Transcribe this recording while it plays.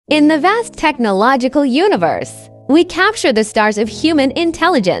In the vast technological universe, we capture the stars of human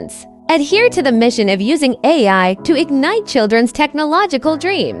intelligence, adhere to the mission of using AI to ignite children's technological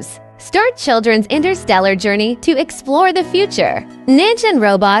dreams, start children's interstellar journey to explore the future.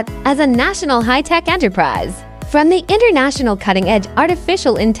 Nashenbot as a national high-tech enterprise. From the International Cutting-Edge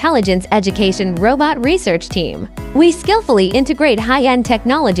Artificial Intelligence Education Robot Research Team, we skillfully integrate high-end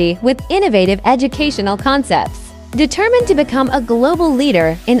technology with innovative educational concepts. Determined to become a global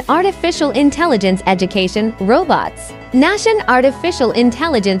leader in artificial intelligence education robots. Nashen Artificial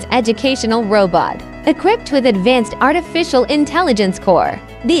Intelligence Educational Robot, equipped with advanced artificial intelligence core.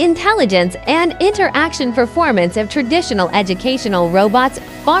 The intelligence and interaction performance of traditional educational robots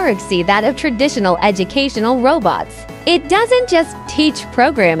far exceed that of traditional educational robots. It doesn't just teach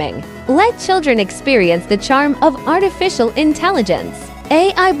programming. Let children experience the charm of artificial intelligence.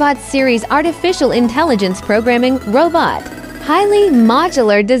 AI Bot Series Artificial Intelligence Programming Robot. Highly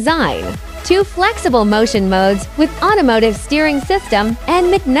modular design. 2 flexible motion modes with automotive steering system and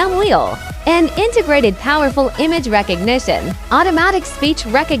McNum wheel. And integrated powerful image recognition, automatic speech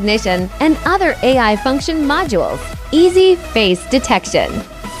recognition, and other AI function modules. Easy face detection.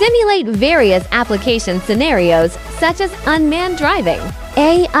 Simulate various application scenarios such as unmanned driving.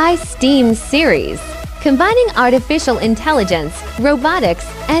 AI STEAM Series. Combining artificial intelligence, robotics,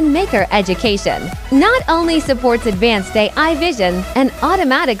 and maker education, not only supports advanced AI vision and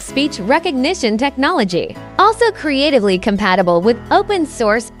automatic speech recognition technology, also creatively compatible with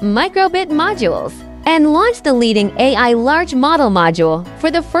open-source microbit modules, and launched the leading AI large model module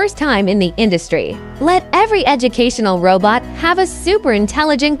for the first time in the industry. Let every educational robot have a super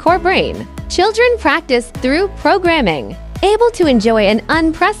intelligent core brain. Children practice through programming. Able to enjoy an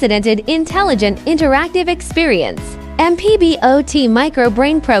unprecedented, intelligent, interactive experience. MPBOT Micro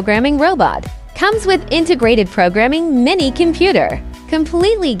Brain Programming Robot comes with integrated programming mini computer.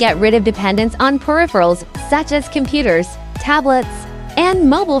 Completely get rid of dependence on peripherals such as computers, tablets, and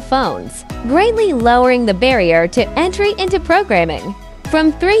mobile phones, greatly lowering the barrier to entry into programming.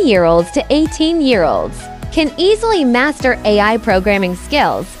 From 3-year-olds to 18-year-olds can easily master AI programming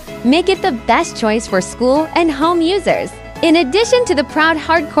skills, make it the best choice for school and home users. In addition to the proud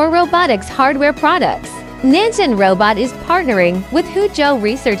hardcore robotics hardware products, Nashenbot is partnering with Huzhou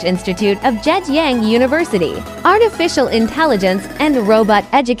Research Institute of Zhejiang University, Artificial Intelligence and Robot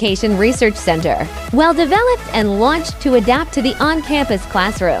Education Research Center, well developed and launched to adapt to the on-campus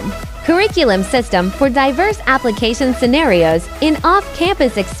classroom. Curriculum system for diverse application scenarios in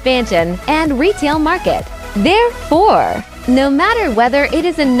off-campus expansion and retail market. Therefore, no matter whether it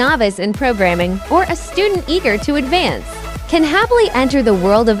is a novice in programming or a student eager to advance, can happily enter the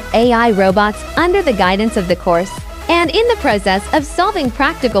world of AI robots under the guidance of the course, and in the process of solving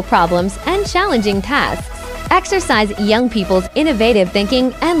practical problems and challenging tasks, exercise young people's innovative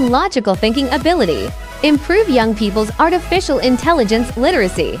thinking and logical thinking ability, improve young people's artificial intelligence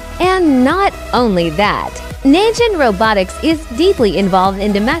literacy. And not only that, Nashen Robotics is deeply involved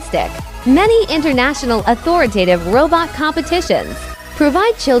in domestic, many international authoritative robot competitions,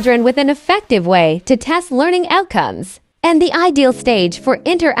 provide children with an effective way to test learning outcomes, and the ideal stage for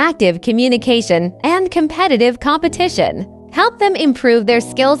interactive communication and competitive competition. Help them improve their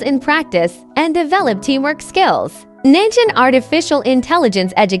skills in practice and develop teamwork skills. Nashen Artificial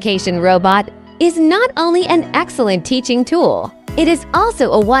Intelligence Education Robot is not only an excellent teaching tool, it is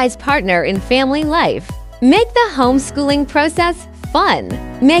also a wise partner in family life. Make the homeschooling process fun.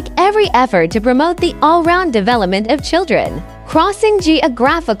 Make every effort to promote the all-round development of children, crossing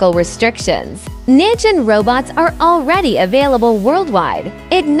geographical restrictions. Nashen robots are already available worldwide.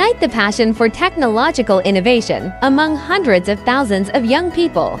 Ignite the passion for technological innovation among hundreds of thousands of young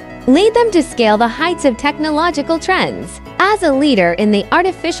people. Lead them to scale the heights of technological trends. As a leader in the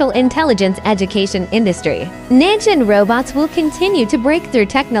artificial intelligence education industry, Nashen robots will continue to break through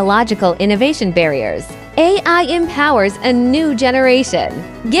technological innovation barriers. AI empowers a new generation.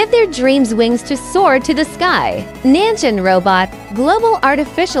 Give their dreams wings to soar to the sky. Nashenbot, Global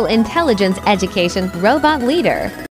Artificial Intelligence Education Robot Leader.